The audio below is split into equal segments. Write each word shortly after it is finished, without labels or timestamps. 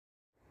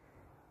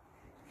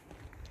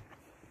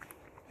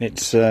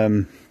It's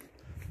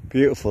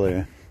beautiful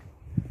here.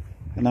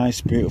 A nice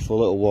beautiful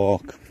little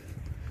walk.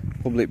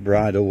 Public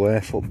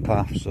bridleway,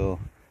 footpath, so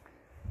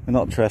we're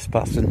not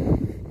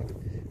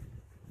trespassing.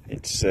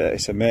 It's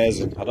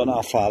amazing. I don't know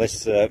how far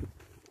this I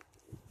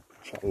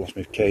lost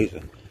my keys.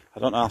 I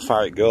don't know how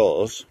far it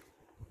goes.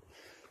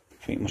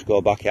 I think it must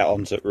go back out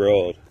onto the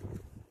road.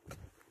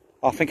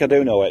 I think I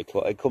do know it.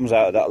 It comes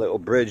out of that little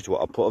bridge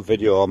what I put a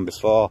video on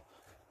before.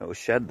 It was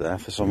shed there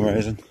for some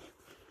reason.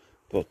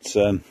 But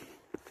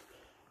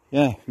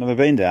yeah, never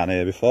been down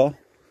here before.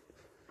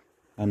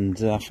 And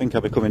I think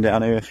I'll be coming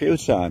down here a few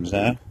times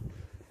now.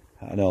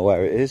 I know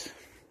where it is.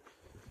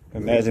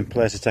 Amazing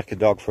place to take a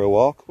dog for a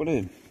walk,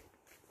 wouldn't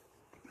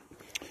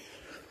it?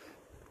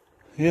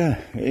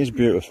 Yeah, it is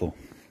beautiful.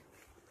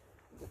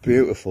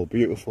 Beautiful,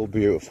 beautiful,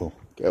 beautiful.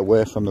 Get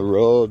away from the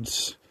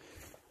roads.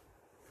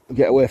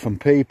 Get away from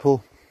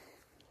people.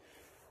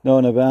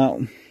 Knowing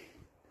about.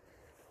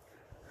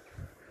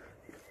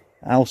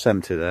 House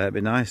empty there, it'd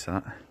be nice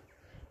that.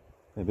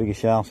 The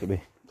biggest house would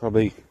be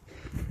probably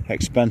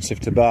expensive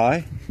to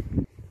buy.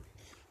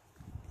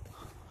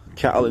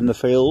 Cattle in the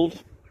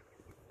field.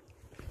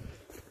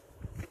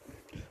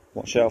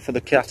 Watch out for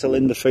the cattle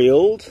in the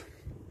field.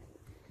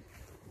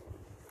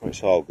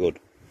 It's all good.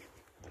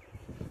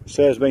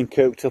 Saves being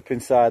cooped up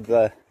inside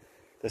the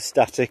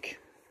static,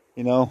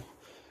 you know,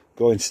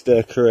 going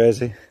stir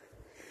crazy.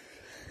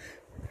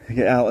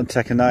 Get out and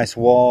take a nice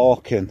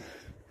walk and,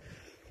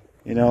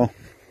 you know,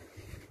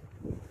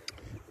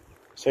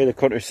 see the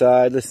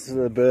countryside, listen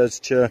to the birds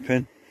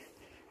chirping.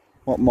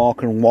 What more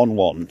can one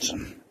want?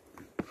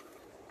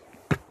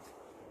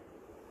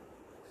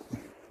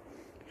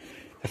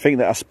 I think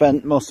that I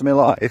spent most of my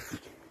life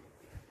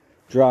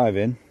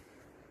driving,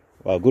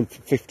 well, a good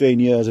 15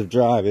 years of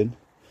driving.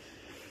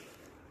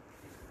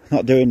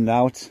 Not doing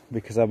that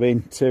because I've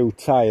been too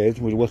tired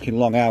with working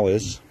long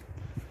hours.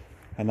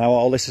 And now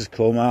all this has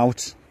come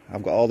out,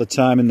 I've got all the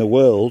time in the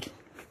world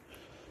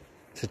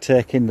to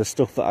take in the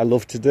stuff that I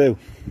love to do.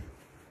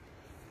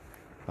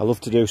 I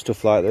love to do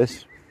stuff like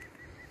this.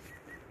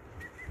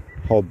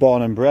 I was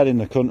born and bred in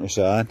the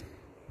countryside.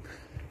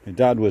 My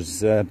dad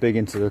was big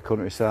into the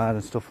countryside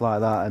and stuff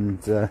like that,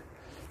 and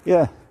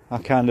yeah, I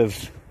kind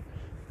of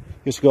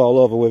just go all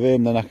over with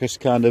him, then I just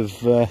kind of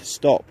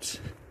stopped.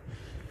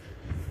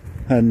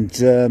 And